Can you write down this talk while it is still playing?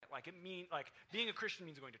Being a Christian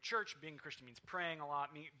means going to church. Being a Christian means praying a lot.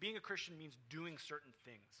 Being a Christian means doing certain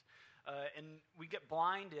things. And we get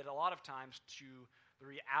blinded a lot of times to the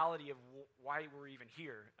reality of why we're even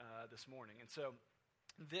here this morning. And so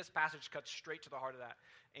this passage cuts straight to the heart of that.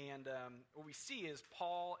 And what we see is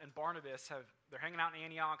Paul and Barnabas they're hanging out in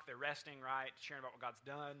Antioch, they're resting, right, sharing about what God's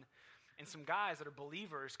done. And some guys that are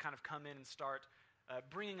believers kind of come in and start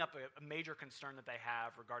bringing up a major concern that they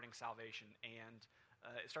have regarding salvation. And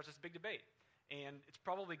it starts this big debate. And it's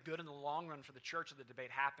probably good in the long run for the church that the debate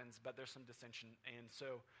happens, but there's some dissension. And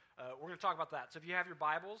so we're going to talk about that. So if you have your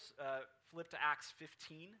Bibles, flip to Acts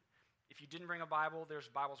 15. If you didn't bring a Bible, there's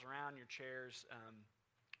Bibles around your chairs.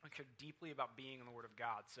 We care deeply about being in the Word of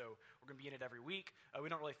God. So we're going to be in it every week. We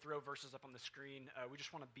don't really throw verses up on the screen. We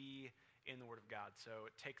just want to be in the Word of God. So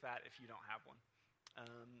take that if you don't have one.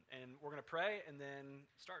 And we're going to pray and then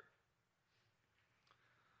start.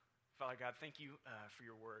 Father God, thank you for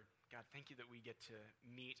your Word. God, thank you that we get to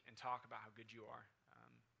meet and talk about how good you are.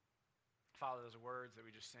 Father, those words that we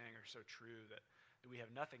just sang are so true that we have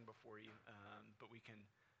nothing before you, but we can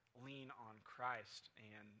lean on Christ,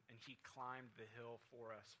 and he climbed the hill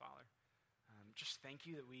for us, Father. Just thank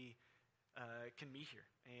you that we can be here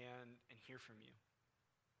and hear from you.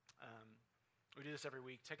 We do this every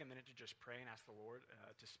week. Take a minute to just pray and ask the Lord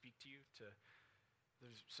to speak to you,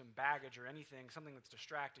 there's some baggage or anything, something that's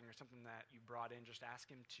distracting or something that you brought in, just ask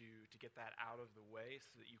him to get that out of the way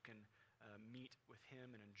so that you can meet with him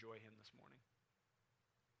and enjoy him this morning.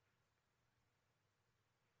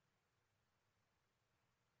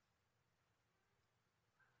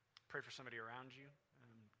 Pray for somebody around you.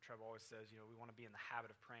 Trev always says, we want to be in the habit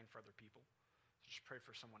of praying for other people. So just pray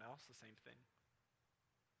for someone else, the same thing.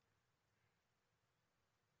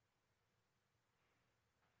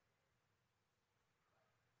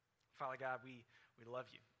 Father God, we love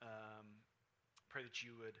you. Pray that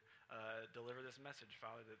you would deliver this message,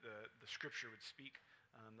 Father, that the Scripture would speak,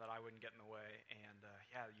 that I wouldn't get in the way, and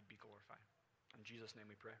you'd be glorified. In Jesus' name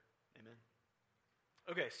we pray. Amen.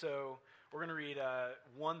 Okay, so we're going to read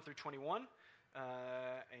 1 through 21.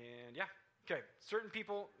 Certain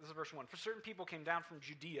people, this is verse 1. For certain people came down from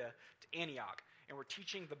Judea to Antioch and were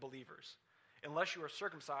teaching the believers, unless you are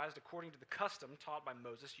circumcised according to the custom taught by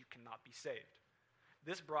Moses, you cannot be saved.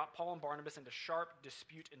 This brought Paul and Barnabas into sharp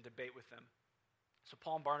dispute and debate with them. So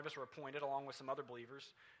Paul and Barnabas were appointed, along with some other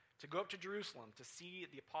believers, to go up to Jerusalem to see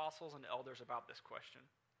the apostles and elders about this question.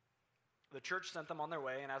 The church sent them on their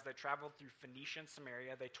way, and as they traveled through Phoenicia and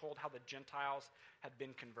Samaria, they told how the Gentiles had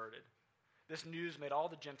been converted. This news made all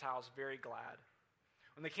the Gentiles very glad.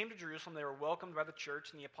 When they came to Jerusalem, they were welcomed by the church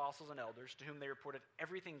and the apostles and elders, to whom they reported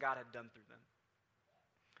everything God had done through them.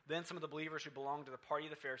 Then some of the believers who belonged to the party of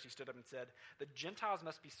the Pharisees stood up and said, the Gentiles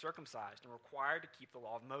must be circumcised and required to keep the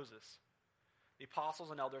law of Moses. The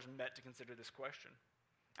apostles and elders met to consider this question.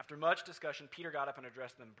 After much discussion, Peter got up and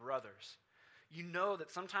addressed them, brothers, you know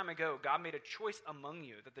that some time ago God made a choice among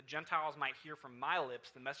you that the Gentiles might hear from my lips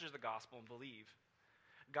the message of the gospel and believe.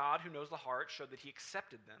 God, who knows the heart, showed that he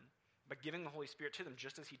accepted them by giving the Holy Spirit to them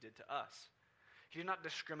just as he did to us. He did not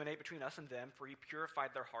discriminate between us and them, for he purified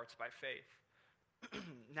their hearts by faith.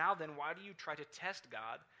 Now then, why do you try to test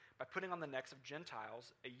God by putting on the necks of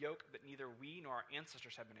Gentiles a yoke that neither we nor our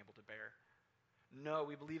ancestors have been able to bear? No,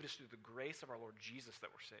 we believe it is through the grace of our Lord Jesus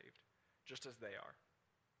that we're saved, just as they are.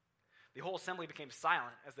 The whole assembly became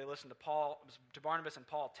silent as they listened to Barnabas and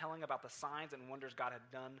Paul telling about the signs and wonders God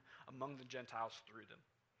had done among the Gentiles through them.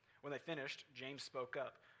 When they finished, James spoke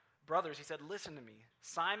up. Brothers, he said, listen to me.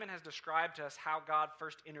 Simon has described to us how God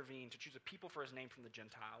first intervened to choose a people for his name from the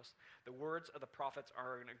Gentiles. The words of the prophets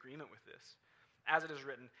are in agreement with this. As it is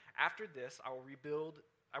written, after this I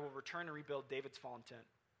will return and rebuild David's fallen tent.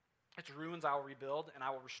 Its ruins I will rebuild, and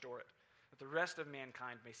I will restore it, that the rest of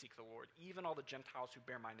mankind may seek the Lord, even all the Gentiles who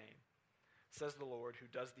bear my name. Says the Lord, who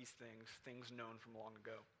does these things known from long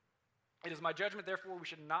ago. It is my judgment, therefore, we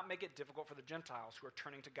should not make it difficult for the Gentiles who are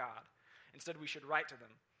turning to God. Instead, we should write to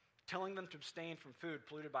them, telling them to abstain from food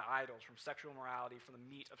polluted by idols, from sexual immorality, from the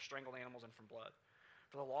meat of strangled animals, and from blood.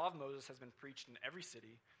 For the law of Moses has been preached in every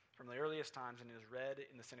city from the earliest times and is read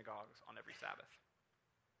in the synagogues on every Sabbath.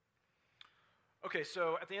 Okay,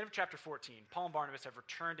 so at the end of chapter 14, Paul and Barnabas have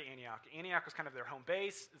returned to Antioch. Antioch was kind of their home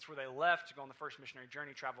base. It's where they left to go on the first missionary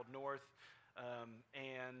journey, traveled north.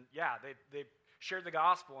 They shared the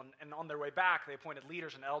gospel, and on their way back, they appointed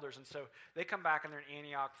leaders and elders. And so they come back and they're in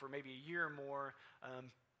Antioch for maybe a year or more,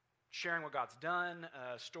 sharing what God's done,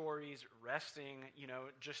 stories, resting,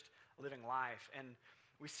 just living life. And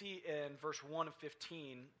we see in verse 1 of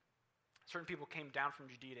 15, certain people came down from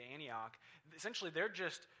Judea to Antioch. Essentially, they're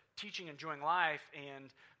just teaching, enjoying life, and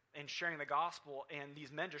and sharing the gospel, and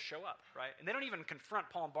these men just show up, right? And they don't even confront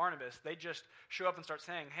Paul and Barnabas. They just show up and start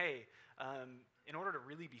saying, hey, in order to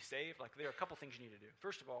really be saved, like there are a couple things you need to do.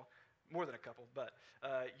 First of all, more than a couple, but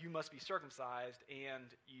you must be circumcised, and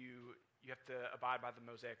you have to abide by the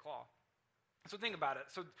Mosaic law. So think about it.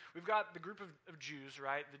 So we've got the group of Jews,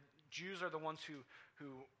 right? The Jews are the ones who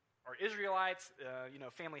are Israelites,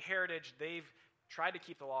 family heritage. They've tried to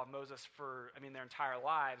keep the law of Moses for, their entire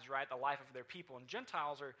lives, right? The life of their people. And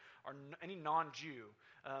Gentiles are any non-Jew.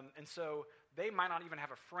 And so they might not even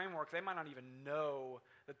have a framework. They might not even know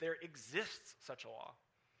that there exists such a law.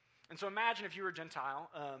 And so imagine if you were a Gentile,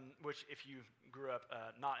 which if you grew up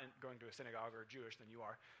not going to a synagogue or Jewish, then you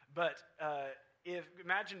are. But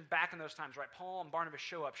imagine back in those times, right? Paul and Barnabas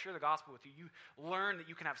show up, share the gospel with you. You learn that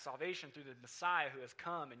you can have salvation through the Messiah who has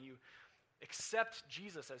come, and you accept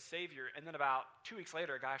Jesus as Savior, and then about 2 weeks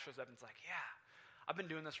later, a guy shows up and is like, yeah, I've been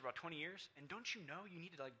doing this for about 20 years, and don't you know you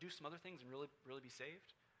need to do some other things and really, really be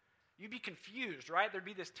saved? You'd be confused, right? There'd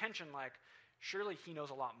be this tension like, surely he knows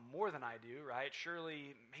a lot more than I do, right?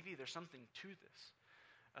 Surely maybe there's something to this.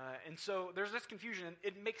 And so there's this confusion, and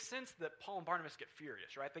it makes sense that Paul and Barnabas get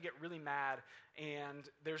furious, right? They get really mad, and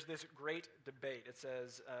there's this great debate. It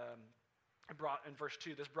says, in verse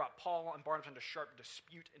 2, this brought Paul and Barnabas into sharp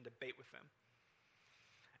dispute and debate with them.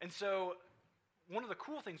 And so one of the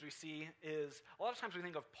cool things we see is a lot of times we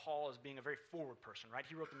think of Paul as being a very forward person, right?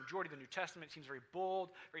 He wrote the majority of the New Testament, seems very bold,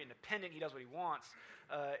 very independent, he does what he wants.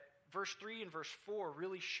 Verse 3 and verse 4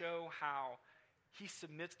 really show how he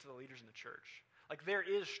submits to the leaders in the church. Like there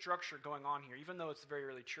is structure going on here, even though it's a very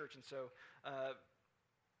early church. And so,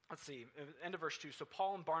 let's see, end of verse 2. So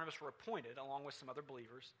Paul and Barnabas were appointed, along with some other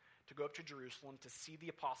believers, to go up to Jerusalem to see the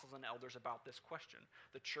apostles and elders about this question.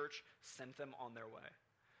 The church sent them on their way.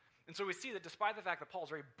 And so we see that despite the fact that Paul's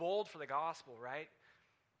very bold for the gospel, right,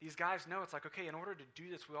 these guys know it's like, okay, in order to do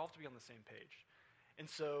this, we all have to be on the same page. And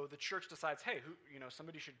so the church decides, hey,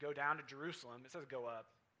 somebody should go down to Jerusalem. It says go up,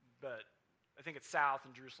 but I think it's south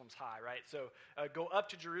and Jerusalem's high, right? So go up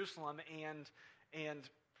to Jerusalem and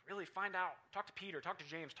really find out, talk to Peter, talk to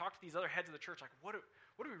James, talk to these other heads of the church, like what do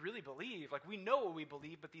we really believe? Like we know what we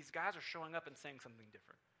believe, but these guys are showing up and saying something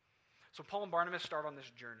different. So Paul and Barnabas start on this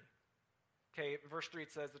journey. Okay, verse 3,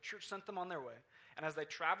 it says, the church sent them on their way, and as they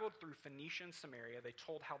traveled through Phoenicia and Samaria, they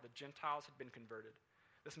told how the Gentiles had been converted.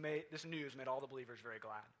 This news made all the believers very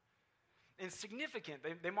glad. And it's significant.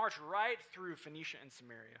 They marched right through Phoenicia and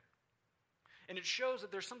Samaria. And it shows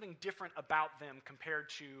that there's something different about them compared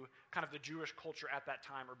to kind of the Jewish culture at that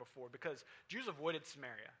time or before, because Jews avoided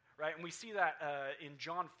Samaria, right? And we see that in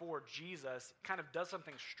John 4, Jesus kind of does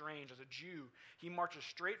something strange. As a Jew, he marches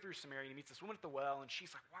straight through Samaria, and he meets this woman at the well, and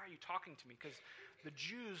she's like, why are you talking to me? Because the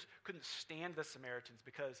Jews couldn't stand the Samaritans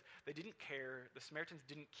because they didn't care. The Samaritans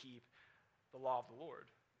didn't keep the law of the Lord.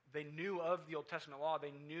 They knew of the Old Testament law.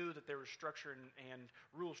 They knew that there was structure and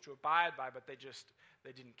rules to abide by, but they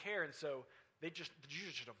didn't care. And so the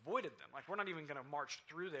Jews just avoided them. Like, we're not even going to march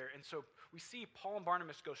through there. And so we see Paul and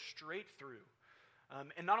Barnabas go straight through.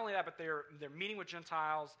 And not only that, but they're meeting with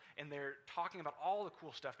Gentiles, and they're talking about all the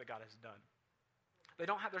cool stuff that God has done.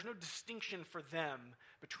 There's no distinction for them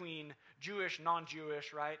between Jewish,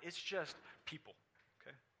 non-Jewish, right? It's just people.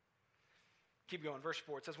 Okay. Keep going. Verse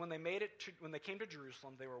 4, it says, when they came to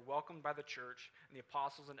Jerusalem, they were welcomed by the church and the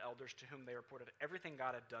apostles and elders to whom they reported everything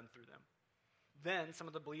God had done through them. Then some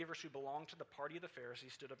of the believers who belonged to the party of the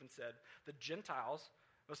Pharisees stood up and said, the Gentiles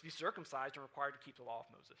must be circumcised and required to keep the law of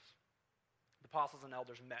Moses. The apostles and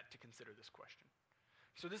elders met to consider this question.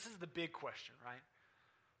 So this is the big question, right?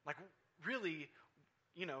 Like, really,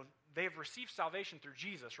 they've received salvation through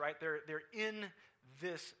Jesus, right? They're in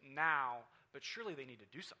this now, but surely they need to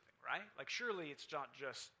do something, right? Like, surely it's not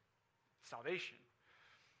just salvation.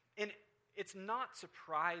 And it's not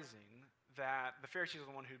surprising that the Pharisees are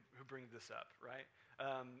the one who bring this up, right?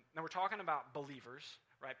 Now we're talking about believers,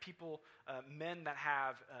 right? People, men that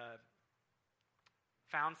have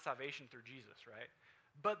found salvation through Jesus, right?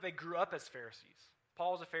 But they grew up as Pharisees.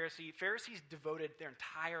 Paul was a Pharisee. Pharisees devoted their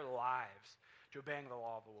entire lives to obeying the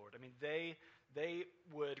law of the Lord. I mean, they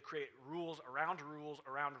would create rules around rules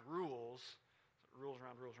around rules,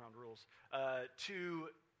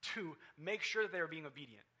 to make sure that they were being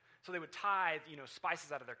obedient. So they would tithe,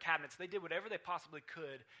 spices out of their cabinets. They did whatever they possibly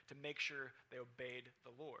could to make sure they obeyed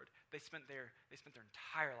the Lord. They spent their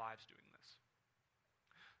entire lives doing this.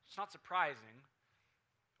 It's not surprising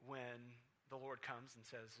when the Lord comes and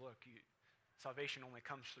says, look, salvation only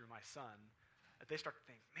comes through my son, that they start to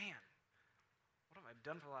think, man, what have I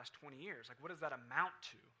done for the last 20 years? Like, what does that amount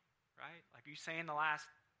to, right? Like, are you saying the last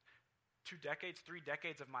 2 decades, 3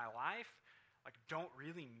 decades of my life, like, don't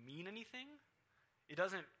really mean anything? It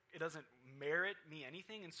doesn't merit me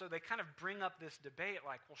anything. And so they kind of bring up this debate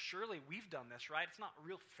like, well, surely we've done this, right? It's not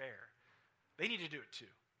real fair. They need to do it too.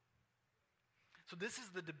 So this is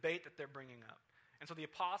the debate that they're bringing up. And so the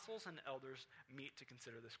apostles and elders meet to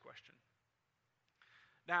consider this question.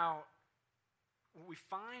 Now, what we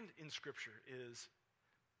find in Scripture is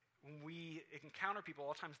when we encounter people, a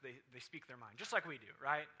lot of times they speak their mind, just like we do,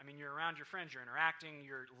 right? I mean, you're around your friends, you're interacting,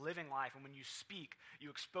 you're living life, and when you speak,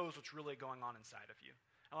 you expose what's really going on inside of you.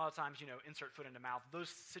 A lot of times, insert foot into mouth,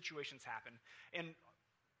 those situations happen. And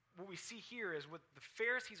what we see here is what the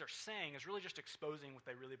Pharisees are saying is really just exposing what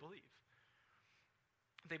they really believe.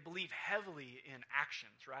 They believe heavily in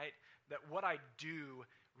actions, right? That what I do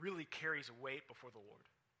really carries weight before the Lord.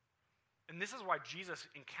 And this is why Jesus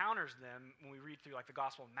encounters them when we read through like the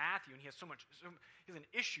Gospel of Matthew, and he has he has an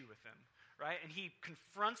issue with them, right? And he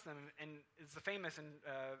confronts them, and it's the famous in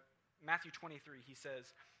Matthew 23, he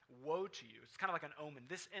says, "Woe to you." It's kind of like an omen.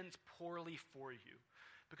 This ends poorly for you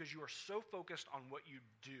because you are so focused on what you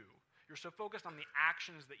do. You're so focused on the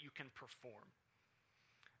actions that you can perform.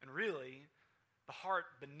 And really, the heart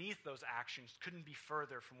beneath those actions couldn't be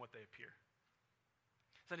further from what they appear.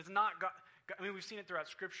 So it's not God. I mean, we've seen it throughout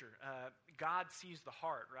Scripture. God sees the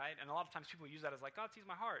heart, right? And a lot of times people use that as like, God sees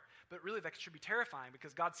my heart. But really that should be terrifying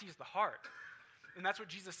because God sees the heart. And that's what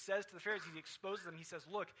Jesus says to the Pharisees. He exposes them. He says,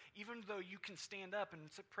 look, even though you can stand up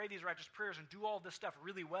and pray these righteous prayers and do all this stuff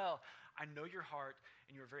really well, I know your heart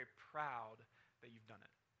and you're very proud that you've done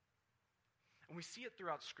it. And we see it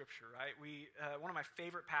throughout Scripture, right? One of my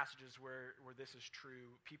favorite passages where this is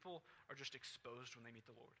true, people are just exposed when they meet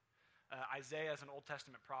the Lord. Isaiah is an Old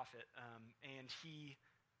Testament prophet, and he,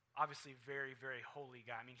 obviously very, very holy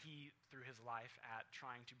guy. I mean, he threw his life at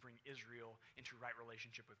trying to bring Israel into right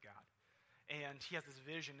relationship with God. And he has this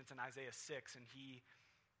vision, it's in Isaiah 6, and he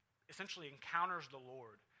essentially encounters the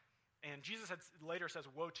Lord. And Jesus later says,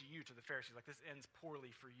 woe to you, to the Pharisees, like this ends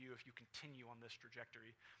poorly for you if you continue on this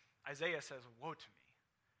trajectory. Isaiah says, woe to me.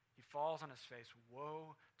 He falls on his face,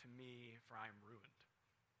 woe to me, for I am ruined.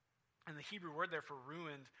 And the Hebrew word there for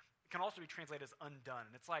ruined can also be translated as undone.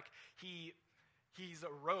 And it's like he's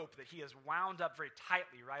a rope that he has wound up very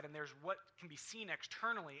tightly, right? And there's what can be seen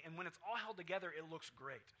externally, and when it's all held together, it looks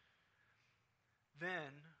great.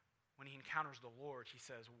 Then, when he encounters the Lord, he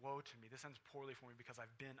says, woe to me, this ends poorly for me because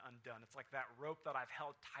I've been undone. It's like that rope that I've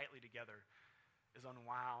held tightly together is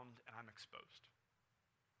unwound and I'm exposed.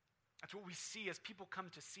 That's what we see as people come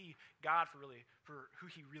to see God for who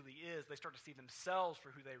he really is. They start to see themselves for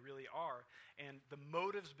who they really are. And the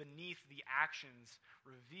motives beneath the actions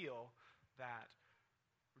reveal that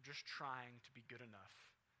we're just trying to be good enough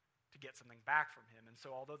to get something back from him. And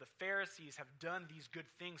so although the Pharisees have done these good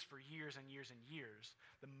things for years and years and years,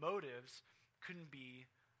 the motives couldn't be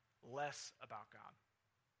less about God.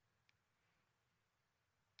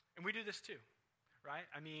 And we do this too. Right?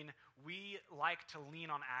 I mean, we like to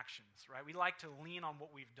lean on actions, right? We like to lean on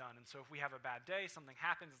what we've done. And so if we have a bad day, something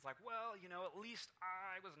happens, it's like, well, at least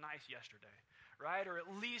I was nice yesterday, right? Or at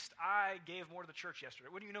least I gave more to the church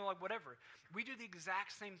yesterday. What do you know, like whatever. We do the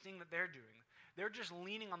exact same thing that they're doing. They're just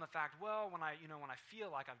leaning on the fact, well, when I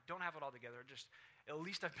feel like I don't have it all together, at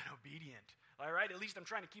least I've been obedient, right? At least I'm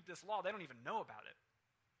trying to keep this law. They don't even know about it.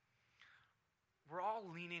 We're all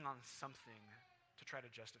leaning on something to try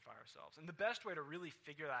to justify ourselves. And the best way to really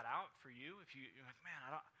figure that out for you, if you're like, man,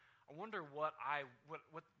 I wonder what I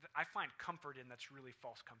find comfort in that's really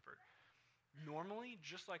false comfort. Normally,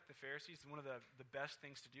 just like the Pharisees, one of the best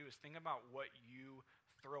things to do is think about what you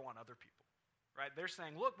throw on other people, right? They're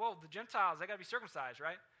saying, look, well, the Gentiles, they got to be circumcised,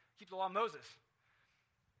 right? Keep the law of Moses.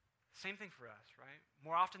 Same thing for us, right?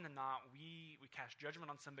 More often than not, we cast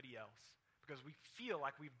judgment on somebody else because we feel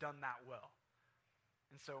like we've done that well.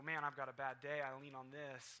 And so, man, I've got a bad day, I lean on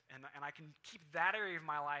this, and I can keep that area of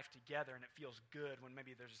my life together, and it feels good when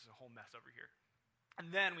maybe there's just a whole mess over here.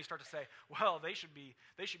 And then we start to say, well, they should be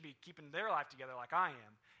keeping their life together like I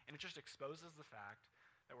am. And it just exposes the fact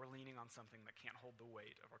that we're leaning on something that can't hold the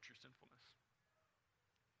weight of our true sinfulness.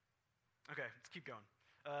 Okay, let's keep going.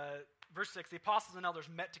 Verse 6, the apostles and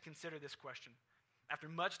elders met to consider this question.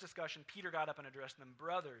 After much discussion, Peter got up and addressed them,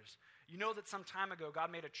 brothers, you know that some time ago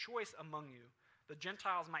God made a choice among you. The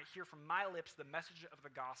Gentiles might hear from my lips the message of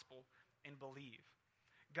the gospel and believe.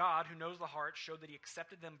 God, who knows the heart, showed that he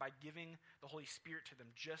accepted them by giving the Holy Spirit to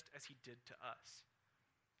them just as he did to us.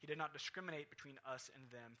 He did not discriminate between us and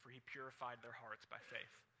them, for he purified their hearts by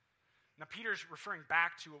faith. Now, Peter's referring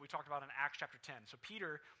back to what we talked about in Acts chapter 10. So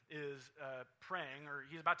Peter is praying, or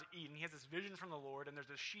he's about to eat, and he has this vision from the Lord, and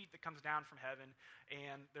there's this sheet that comes down from heaven,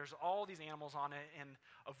 and there's all these animals on it, and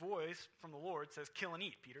a voice from the Lord says, kill and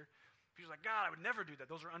eat, Peter. Peter's like, God, I would never do that.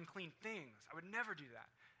 Those are unclean things. I would never do that.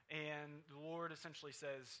 And the Lord essentially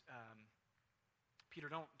says, Peter,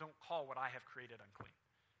 don't call what I have created unclean.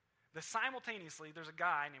 Simultaneously, there's a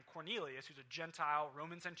guy named Cornelius who's a Gentile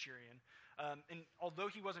Roman centurion. And although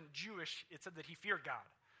he wasn't Jewish, it said that he feared God.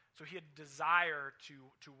 So he had desire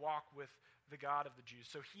to walk with the God of the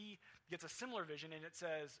Jews. So he gets a similar vision, and it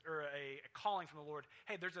says, or a calling from the Lord,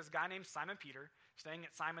 hey, there's this guy named Simon Peter staying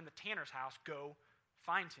at Simon the tanner's house. Go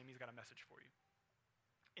find him. He's got a message for you.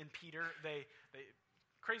 And Peter, they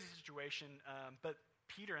crazy situation, but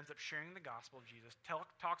Peter ends up sharing the gospel of Jesus,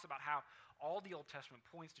 talks about how all the Old Testament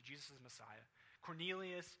points to Jesus as Messiah.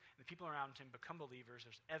 Cornelius and the people around him become believers.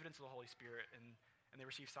 There's evidence of the Holy Spirit, and they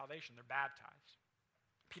receive salvation. They're baptized.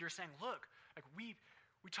 Peter's saying, look, like we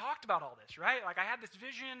talked about all this, right? Like I had this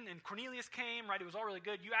vision, and Cornelius came, right? It was all really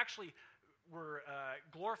good. You actually were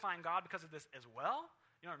glorifying God because of this as well?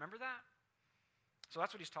 You don't remember that? So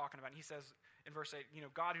that's what he's talking about. And he says in verse 8,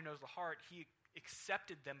 God who knows the heart, he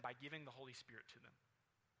accepted them by giving the Holy Spirit to them.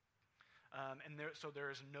 So there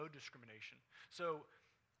is no discrimination. So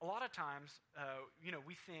a lot of times,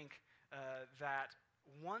 we think that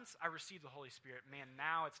once I receive the Holy Spirit, man,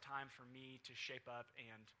 now it's time for me to shape up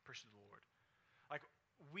and pursue the Lord. Like,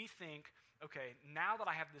 we think, okay, now that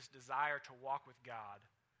I have this desire to walk with God,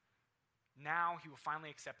 now he will finally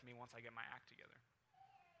accept me once I get my act together.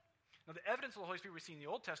 Now, the evidence of the Holy Spirit we see in the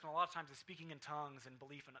Old Testament a lot of times is speaking in tongues and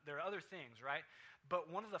belief, and there are other things, right? But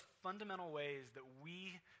one of the fundamental ways that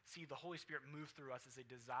we see the Holy Spirit move through us is a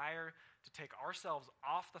desire to take ourselves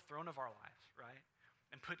off the throne of our lives, right?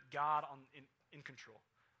 And put God in control.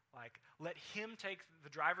 Like, let him take the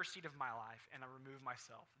driver's seat of my life, and I remove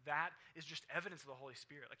myself. That is just evidence of the Holy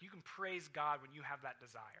Spirit. Like, you can praise God when you have that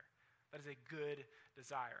desire. That is a good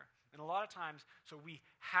desire. And a lot of times, so we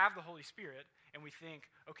have the Holy Spirit, and we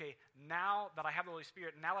think, okay, now that I have the Holy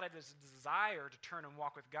Spirit, now that I have this desire to turn and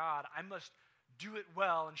walk with God, I must do it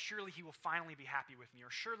well, and surely he will finally be happy with me,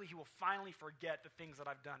 or surely he will finally forget the things that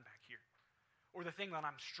I've done back here, or the thing that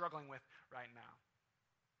I'm struggling with right now.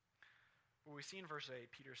 What we see in verse 8,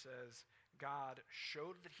 Peter says, God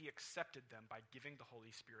showed that he accepted them by giving the Holy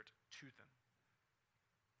Spirit to them.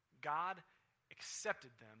 God accepted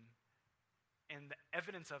them, and the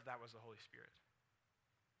evidence of that was the Holy Spirit.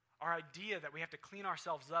 Our idea that we have to clean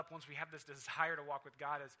ourselves up once we have this desire to walk with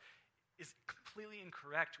God is completely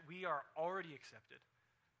incorrect. We are already accepted.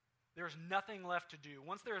 There's nothing left to do.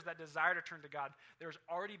 Once there is that desire to turn to God, there's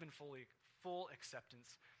already been full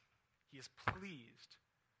acceptance. He is pleased.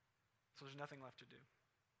 So there's nothing left to do.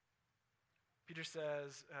 Peter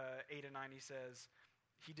says, 8 and 9, he says,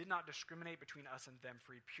 he did not discriminate between us and them,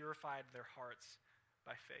 for he purified their hearts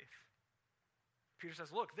by faith. Peter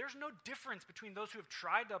says, look, there's no difference between those who have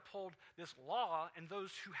tried to uphold this law and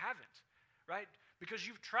those who haven't, right? Because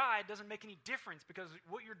you've tried doesn't make any difference, because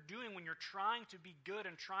what you're doing when you're trying to be good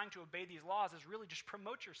and trying to obey these laws is really just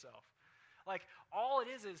promote yourself. Like, all it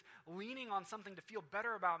is leaning on something to feel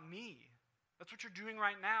better about me. That's what you're doing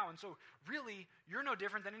right now. And so really, you're no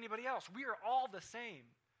different than anybody else. We are all the same.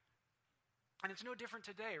 And it's no different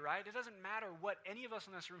today, right? It doesn't matter what any of us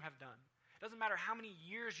in this room have done. It doesn't matter how many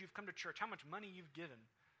years you've come to church, how much money you've given.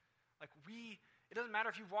 It doesn't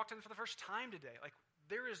matter if you've walked in for the first time today. Like,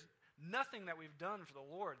 there is nothing that we've done for the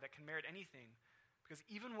Lord that can merit anything, because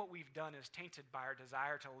even what we've done is tainted by our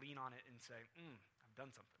desire to lean on it and say, I've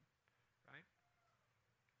done something, right?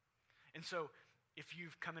 And so, if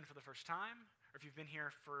you've come in for the first time, or if you've been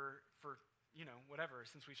here for whatever,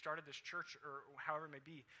 since we started this church, or however it may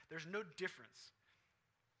be, there's no difference.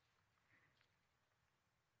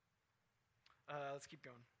 Let's keep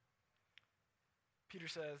going. Peter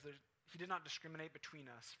says he did not discriminate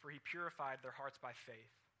between us, for he purified their hearts by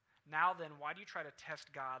faith. Now then, why do you try to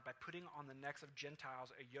test God by putting on the necks of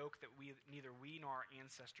Gentiles a yoke that neither we nor our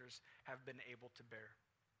ancestors have been able to bear?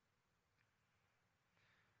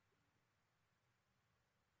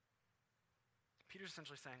 Peter's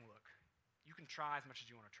essentially saying, look, you can try as much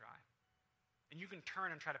as you want to try. And you can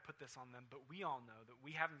turn and try to put this on them, but we all know that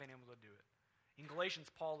we haven't been able to do it. In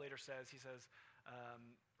Galatians, Paul later says,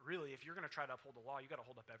 really, if you're going to try to uphold the law, you've got to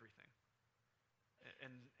hold up everything.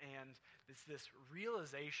 And it's this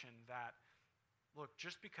realization that, look,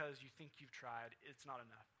 just because you think you've tried, it's not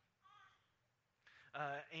enough.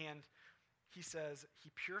 And he says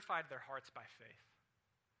he purified their hearts by faith.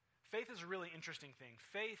 Faith is a really interesting thing.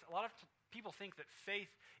 Faith, a lot of people think that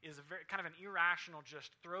faith is a very kind of an irrational,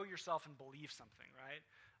 just throw yourself and believe something, right?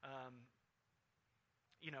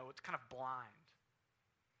 It's kind of blind.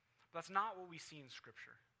 But that's not what we see in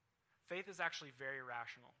Scripture. Faith is actually very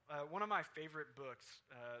rational. One of my favorite books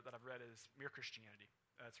that I've read is Mere Christianity.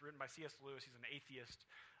 It's written by C.S. Lewis. He's an atheist,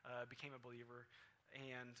 became a believer.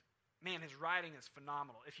 And, man, his writing is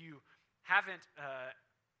phenomenal. If you haven't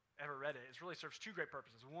ever read it, it really serves two great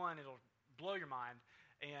purposes. One, it'll blow your mind.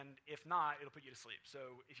 And if not, it'll put you to sleep.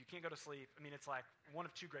 So if you can't go to sleep, I mean, it's like one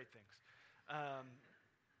of two great things.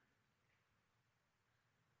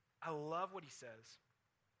 I love what he says.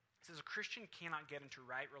 He says, a Christian cannot get into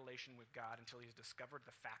right relation with God until he's discovered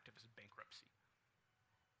the fact of his bankruptcy.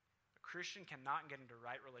 A Christian cannot get into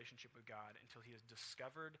right relationship with God until he has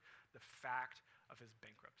discovered the fact of his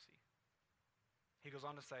bankruptcy. He goes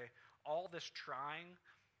on to say, all this trying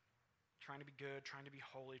to be good, trying to be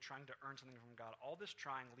holy, trying to earn something from God, all this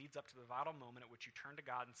trying leads up to the vital moment at which you turn to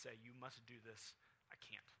God and say, you must do this, I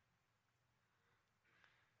can't.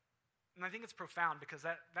 And I think it's profound because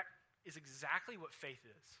that is exactly what faith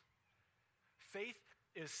is. Faith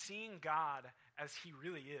is seeing God as he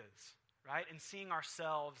really is, right? And seeing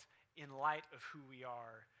ourselves in light of who we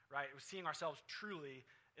are, right? Seeing ourselves truly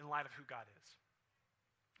in light of who God is.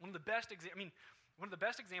 One of the best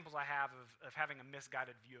examples I have of having a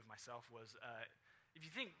misguided view of myself was, if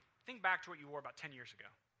you think back to what you wore about 10 years ago,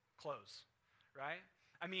 clothes, right?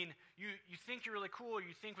 I mean, you think you're really cool,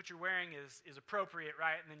 you think what you're wearing is appropriate,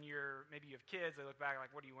 right? And then maybe you have kids, they look back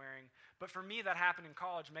like, what are you wearing? But for me, that happened in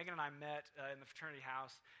college. Megan and I met in the fraternity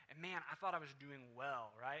house, and man, I thought I was doing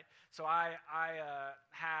well, right? So I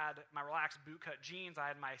had my relaxed bootcut jeans, I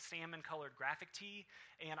had my salmon-colored graphic tee,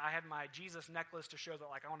 and I had my Jesus necklace to show that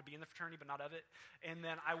like I want to be in the fraternity but not of it. And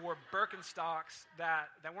then I wore Birkenstocks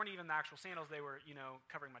that weren't even the actual sandals, they were,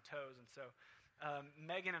 covering my toes. And so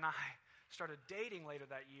Megan and I started dating later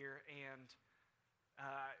that year, and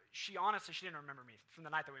she didn't remember me from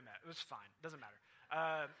the night that we met. It was fine. Doesn't matter.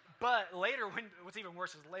 But later, what's even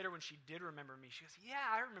worse is later when she did remember me, she goes, yeah,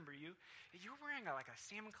 I remember you. You were wearing a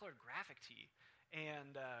salmon-colored graphic tee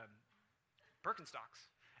and Birkenstocks.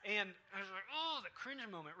 And I was like, oh, the cringe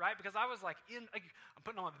moment, right? Because I was I'm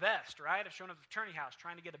putting on a vest, right? I'm showing up at the fraternity house,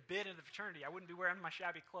 trying to get a bid into the fraternity. I wouldn't be wearing my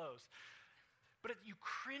shabby clothes. But you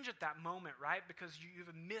cringe at that moment, right? Because you have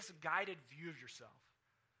a misguided view of yourself.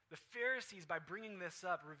 The Pharisees, by bringing this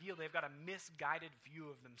up, reveal they've got a misguided view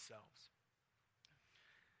of themselves.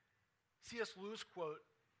 C.S. Lewis' quote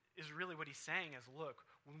is really what he's saying is, look,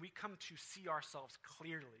 when we come to see ourselves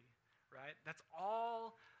clearly, right? That's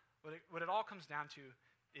all, what it all comes down to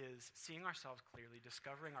is seeing ourselves clearly,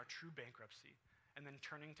 discovering our true bankruptcy, and then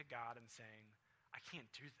turning to God and saying, I can't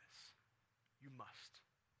do this. You must.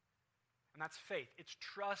 And that's faith. It's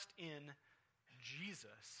trust in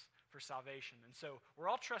Jesus for salvation. And so we're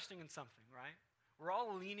all trusting in something, right? We're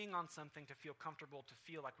all leaning on something to feel comfortable, to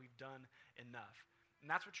feel like we've done enough. And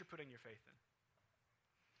that's what you're putting your faith in.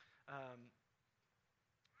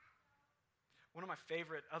 One of my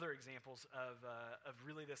favorite other examples of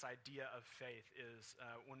really this idea of faith is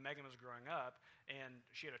when Megan was growing up and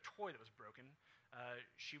she had a toy that was broken,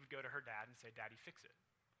 she would go to her dad and say, Daddy, fix it.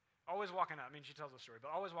 Always walking up, she tells the story,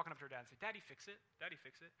 but always walking up to her dad and say, Daddy, fix it. Daddy,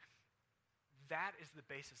 fix it. That is the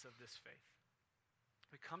basis of this faith.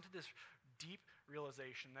 We come to this deep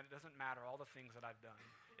realization that it doesn't matter all the things that I've done.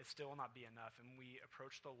 It still will not be enough. And we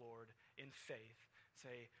approach the Lord in faith,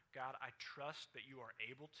 say, God, I trust that you are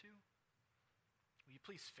able to. Will you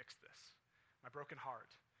please fix this? My broken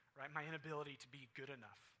heart, right? My inability to be good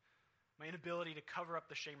enough. My inability to cover up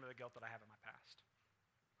the shame or the guilt that I have in my past.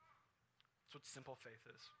 That's what simple faith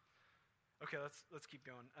is. Okay, let's keep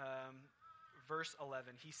going. Verse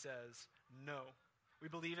 11, he says, no, we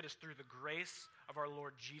believe it is through the grace of our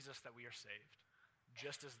Lord Jesus that we are saved,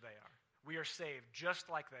 just as they are. We are saved just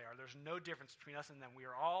like they are. There's no difference between us and them.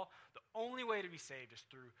 The only way to be saved is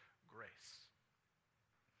through grace.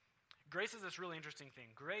 Grace is this really interesting thing.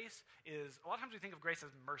 Grace is, a lot of times we think of grace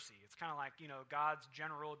as mercy. It's kind of like, God's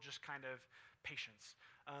general just kind of patience.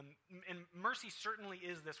 And mercy certainly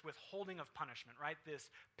is this withholding of punishment, right? This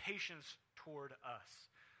patience toward us.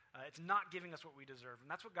 It's not giving us what we deserve.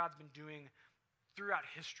 And that's what God's been doing throughout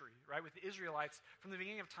history, right? With the Israelites, from the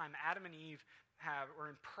beginning of time, Adam and Eve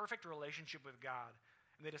were in perfect relationship with God.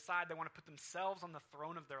 And they decide they want to put themselves on the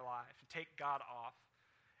throne of their life and take God off.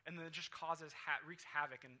 And then it just wreaks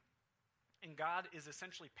havoc. And God is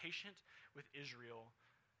essentially patient with Israel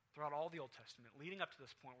throughout all the Old Testament, leading up to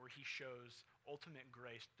this point where he shows ultimate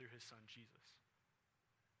grace through his son, Jesus.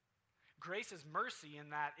 Grace is mercy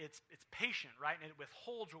in that it's patient, right? And it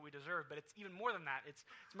withholds what we deserve, but it's even more than that. It's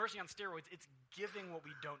mercy on steroids. It's giving what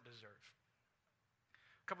we don't deserve.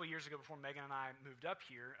 A couple of years ago, before Megan and I moved up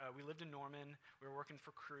here, we lived in Norman. We were working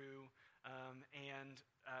for Crew, and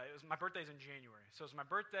it was my birthday's in January. So it was my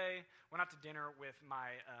birthday, went out to dinner with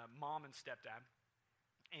my mom and stepdad,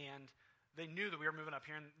 and they knew that we were moving up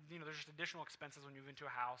here, and there's just additional expenses when you move into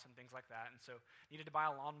a house and things like that, and so needed to buy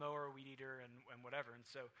a lawnmower, a weed eater, and whatever, and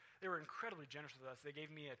so they were incredibly generous with us. They gave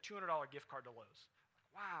me a $200 gift card to Lowe's.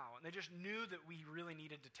 Wow, and they just knew that we really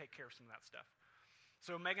needed to take care of some of that stuff.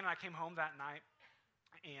 So Megan and I came home that night,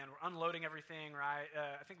 and we're unloading everything, right?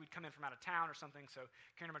 I think we'd come in from out of town or something, so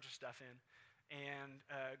carrying a bunch of stuff in, and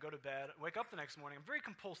go to bed, wake up the next morning. I'm very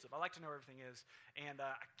compulsive. I like to know where everything is, and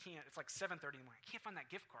I can't. It's like 7:30 in the morning. I can't find that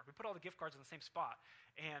gift card. We put all the gift cards in the same spot,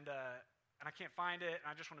 and I can't find it, and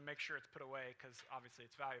I just want to make sure it's put away because obviously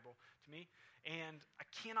it's valuable to me, and I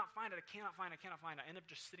cannot find it. I cannot find it. I end up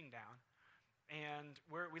just sitting down, and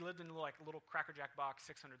we lived in a little Cracker Jack box,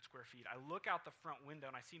 600 square feet. I look out the front window,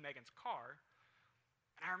 and I see Megan's car,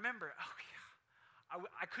 and I remember, oh yeah,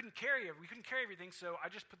 we couldn't carry everything, so I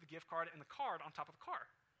just put the gift card and the card on top of the car,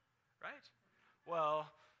 right? Well,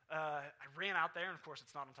 I ran out there, and of course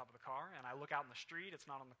it's not on top of the car, and I look out in the street, it's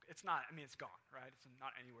gone, right? It's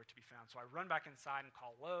not anywhere to be found. So I run back inside and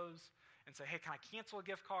call Lowe's and say, hey, can I cancel a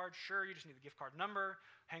gift card? Sure, you just need the gift card number.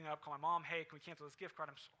 Hang up, call my mom, hey, can we cancel this gift card?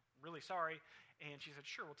 I'm really sorry. And she said,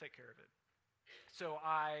 sure, we'll take care of it. So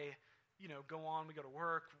I go on, we go to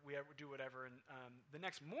work, we do whatever, and the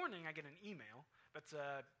next morning I get an email that's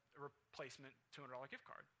a replacement $200 gift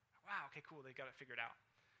card. Wow, okay, cool, they got it figured out.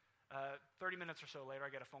 30 minutes or so later,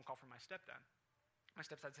 I get a phone call from my stepdad. My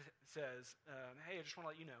stepdad says, hey, I just want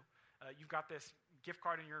to let you know, you've got this gift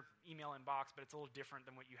card in your email inbox, but it's a little different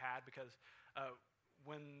than what you had because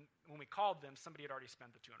when we called them, somebody had already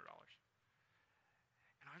spent the $200.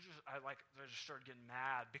 And I just started getting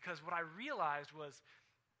mad because what I realized was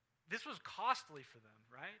this was costly for them,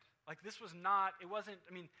 right? This was not, it wasn't,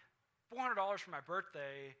 $400 for my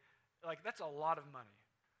birthday, that's a lot of money.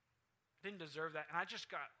 I didn't deserve that, and I just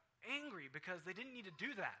got angry because they didn't need to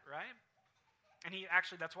do that, right? And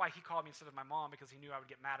that's why he called me instead of my mom, because he knew I would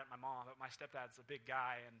get mad at my mom, but my stepdad's a big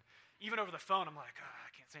guy, and even over the phone, I'm like,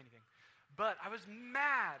 I can't say anything. But I was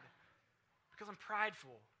mad because I'm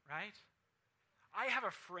prideful, right? I have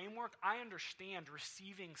a framework. I understand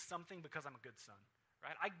receiving something because I'm a good son.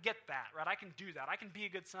 Right? I get that, right? I can do that. I can be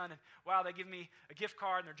a good son, and wow, they give me a gift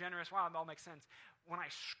card, and they're generous. Wow, it all makes sense. When I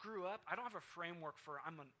screw up, I don't have a framework for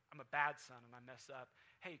I'm a bad son, and I mess up.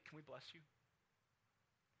 Hey, can we bless you?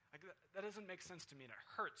 That doesn't make sense to me, and it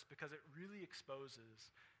hurts because it really exposes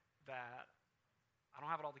that I don't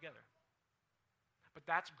have it all together. But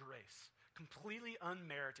that's grace. Completely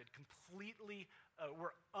unmerited, completely,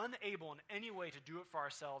 we're unable in any way to do it for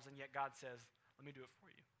ourselves, and yet God says, let me do it for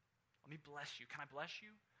you. Let me bless you. Can I bless you?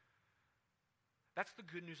 That's the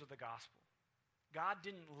good news of the gospel. God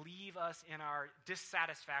didn't leave us in our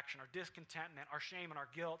dissatisfaction, our discontentment, our shame, and our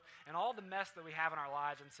guilt, and all the mess that we have in our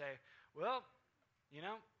lives and say, well,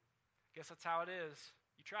 guess that's how it is.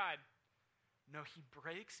 You tried. No, he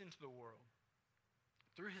breaks into the world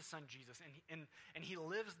through his son Jesus, and he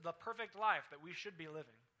lives the perfect life that we should be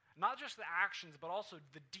living. Not just the actions, but also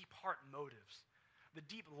the deep heart motives. The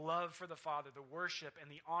deep love for the Father, the worship, and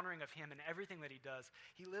the honoring of him in everything that he does.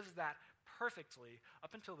 He lives that perfectly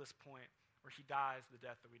up until this point where he dies the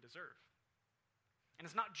death that we deserve. And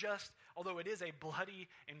it's not just, although it is a bloody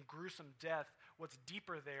and gruesome death, what's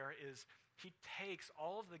deeper there is he takes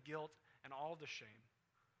all of the guilt and all of the shame.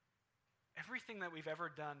 Everything that we've ever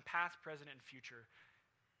done, past, present, and future,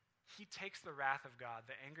 he takes the wrath of God,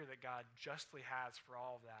 the anger that God justly has for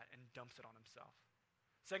all of that, and dumps it on himself.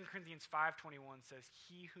 2 Corinthians 5:21 says,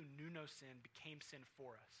 he who knew no sin became sin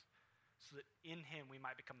for us, so that in him we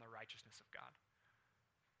might become the righteousness of God.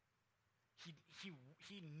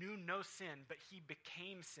 He knew no sin, but he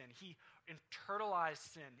became sin. He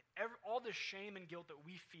internalized sin. All the shame and guilt that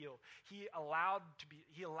we feel, he allowed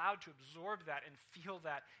to absorb that and feel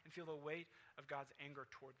the weight of God's anger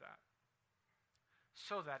toward that,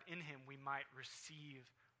 so that in him we might receive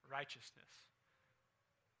righteousness.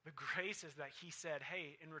 The grace is that he said,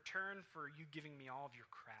 hey, in return for you giving me all of your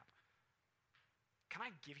crap, can I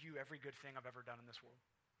give you every good thing I've ever done in this world?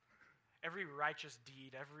 Every righteous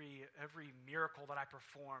deed, every miracle that I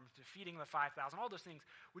performed, defeating the 5,000, all those things,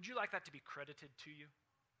 would you like that to be credited to you?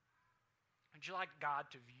 Would you like God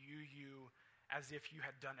to view you as if you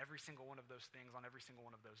had done every single one of those things on every single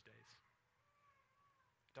one of those days?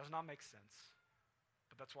 It does not make sense,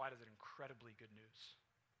 but that's why it is incredibly good news.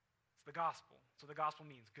 It's the gospel. So the gospel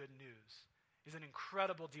means good news. It's an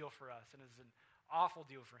incredible deal for us, and it's an awful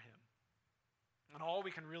deal for him. And all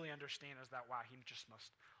we can really understand is that, wow, he just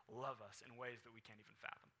must love us in ways that we can't even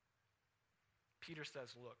fathom. Peter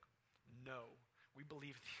says, look, no, we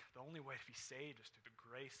believe the only way to be saved is through the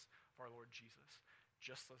grace of our Lord Jesus,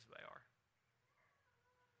 just as they are.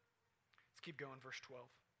 Let's keep going, verse 12.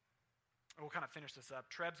 we'll kind of finish this up.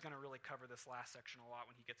 Treb's going to really cover this last section a lot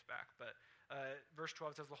when he gets back. But verse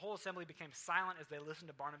 12 says, the whole assembly became silent as they listened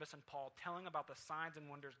to Barnabas and Paul telling about the signs and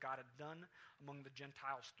wonders God had done among the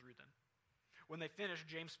Gentiles through them. When they finished,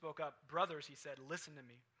 James spoke up. Brothers, he said, listen to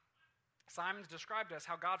me. Simon's described to us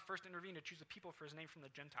how God first intervened to choose a people for his name from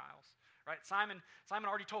the Gentiles. Right? Simon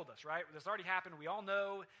already told us, right? This already happened. We all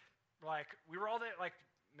know, we were all there,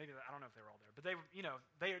 maybe, I don't know if they were all there, but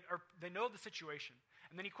they know the situation.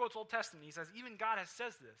 And then he quotes Old Testament. He says, even God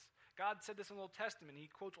says this. God said this in the Old Testament. He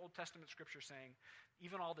quotes Old Testament scripture saying,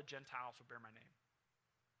 even all the Gentiles will bear my name.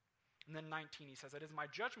 And then 19, he says, it is my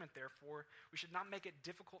judgment, therefore, we should not make it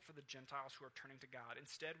difficult for the Gentiles who are turning to God.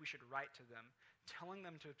 Instead, we should write to them, telling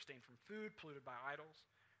them to abstain from food polluted by idols,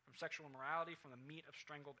 from sexual immorality, from the meat of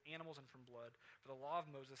strangled animals, and from blood. For the law of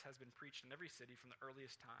Moses has been preached in every city from the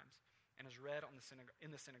earliest times, and is read in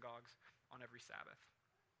the synagogues on every Sabbath.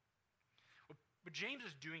 What James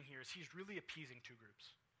is doing here is he's really appeasing two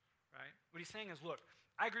groups, right? What he's saying is, look,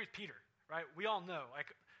 I agree with Peter, right? We all know,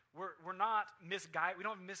 we're not misguided. We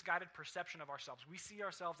don't have a misguided perception of ourselves. We see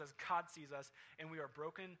ourselves as God sees us, and we are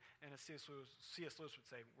broken, and as C.S. Lewis would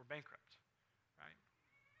say, we're bankrupt, right?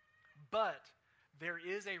 But there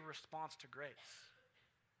is a response to grace.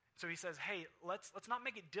 So he says, hey, let's not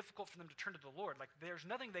make it difficult for them to turn to the Lord. There's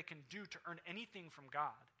nothing they can do to earn anything from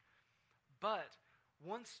God. But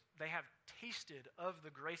once they have tasted of the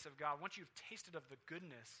grace of God, once you've tasted of the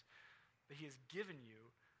goodness that he has given you,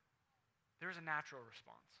 there's a natural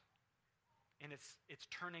response. And it's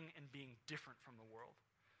turning and being different from the world.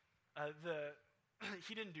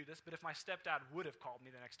 He didn't do this, but if my stepdad would have called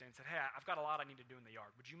me the next day and said, hey, I've got a lot I need to do in the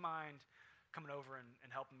yard. Would you mind coming over and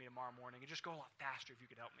helping me tomorrow morning? And just go a lot faster if you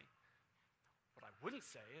could help me. What I wouldn't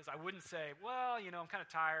say is, well, I'm kind of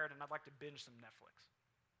tired and I'd like to binge some Netflix.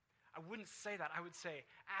 I wouldn't say that. I would say,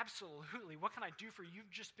 absolutely, what can I do for you?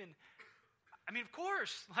 You've just been, of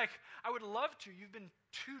course, I would love to. You've been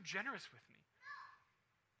too generous with me.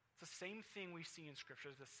 It's the same thing we see in Scripture.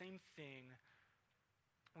 It's the same thing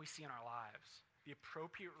we see in our lives. The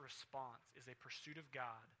appropriate response is a pursuit of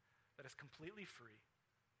God that is completely free.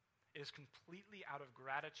 It is completely out of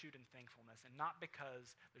gratitude and thankfulness, and not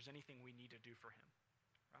because there's anything we need to do for him,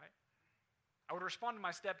 right? I would respond to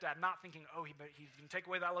my stepdad not thinking, oh, he can take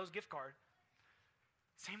away that Lowe's gift card.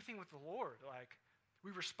 Same thing with the Lord.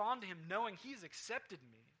 We respond to him knowing he's accepted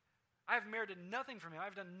me. I have merited nothing from him.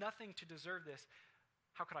 I've done nothing to deserve this.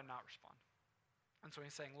 How could I not respond? And so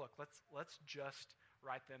he's saying, look, let's just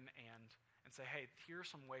write them and say, hey, here are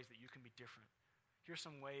some ways that you can be different. Here's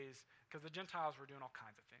some ways, because the Gentiles were doing all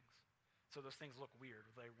kinds of things. So those things look weird.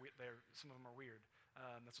 Some of them are weird.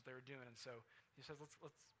 That's what they were doing. And so he says,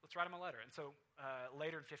 let's write them a letter. And so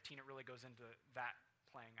later in 15, it really goes into that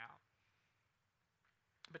playing out.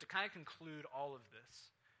 But to kind of conclude all of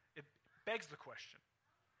this, it begs the question,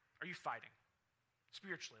 are you fighting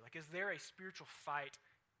spiritually? Is there a spiritual fight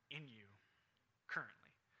in you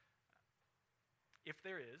currently? If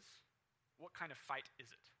there is, what kind of fight is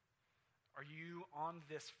it? Are you on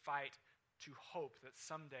this fight to hope that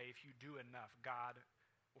someday, if you do enough, God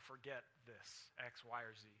will forget this, X, Y,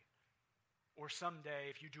 or Z? Or someday,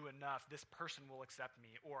 if you do enough, this person will accept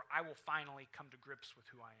me, or I will finally come to grips with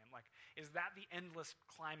who I am? Is that the endless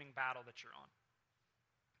climbing battle that you're on?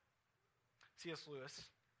 C.S. Lewis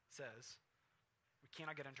says, we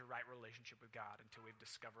cannot get into right relationship with God until we've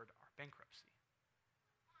discovered our bankruptcy.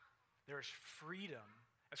 There is freedom.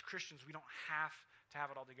 As Christians, we don't have to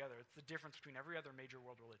have it all together. It's the difference between every other major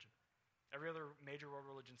world religion. Every other major world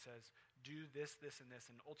religion says, do this, this, and this,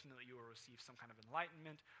 and ultimately you will receive some kind of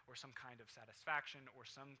enlightenment or some kind of satisfaction or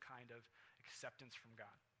some kind of acceptance from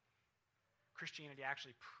God. Christianity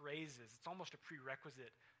actually praises, it's almost a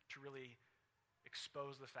prerequisite to really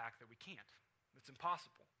expose the fact that we can't. It's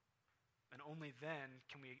impossible. And only then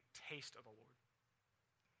can we taste of the Lord.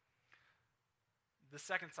 The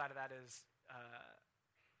second side of that is,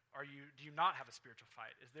 do you not have a spiritual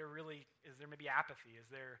fight? Is there maybe apathy? Is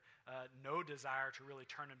there no desire to really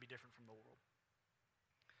turn and be different from the world?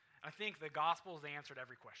 I think the gospel is the answer to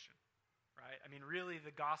every question, right? Really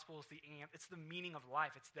the gospel is it's the meaning of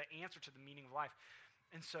life. It's the answer to the meaning of life.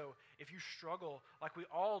 And so if you struggle, like we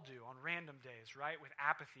all do on random days, right, with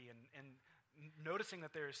apathy and noticing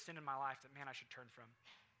that there is sin in my life that, man, I should turn from,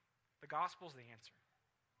 the gospel is the answer.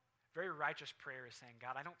 Very righteous prayer is saying,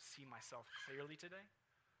 God, I don't see myself clearly today.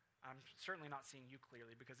 I'm certainly not seeing you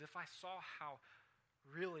clearly, because if I saw how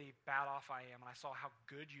really bad off I am and I saw how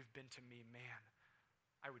good you've been to me, man,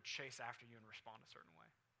 I would chase after you and respond a certain way.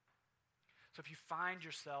 So if you find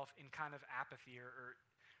yourself in kind of apathy or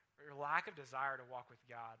lack of desire to walk with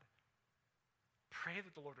God, Pray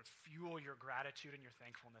that the Lord would fuel your gratitude and your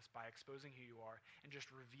thankfulness by exposing who you are and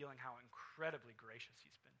just revealing how incredibly gracious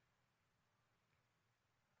he's been.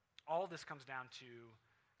 All this comes down to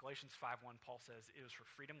Galatians 5:1. Paul says, it was for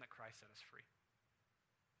freedom that Christ set us free.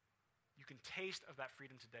 You can taste of that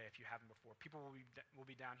freedom today if you haven't before. People will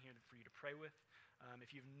be down here for you to pray with.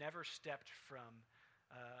 If you've never stepped from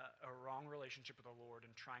a wrong relationship with the Lord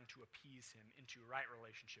and trying to appease him into a right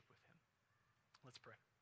relationship with him. Let's pray.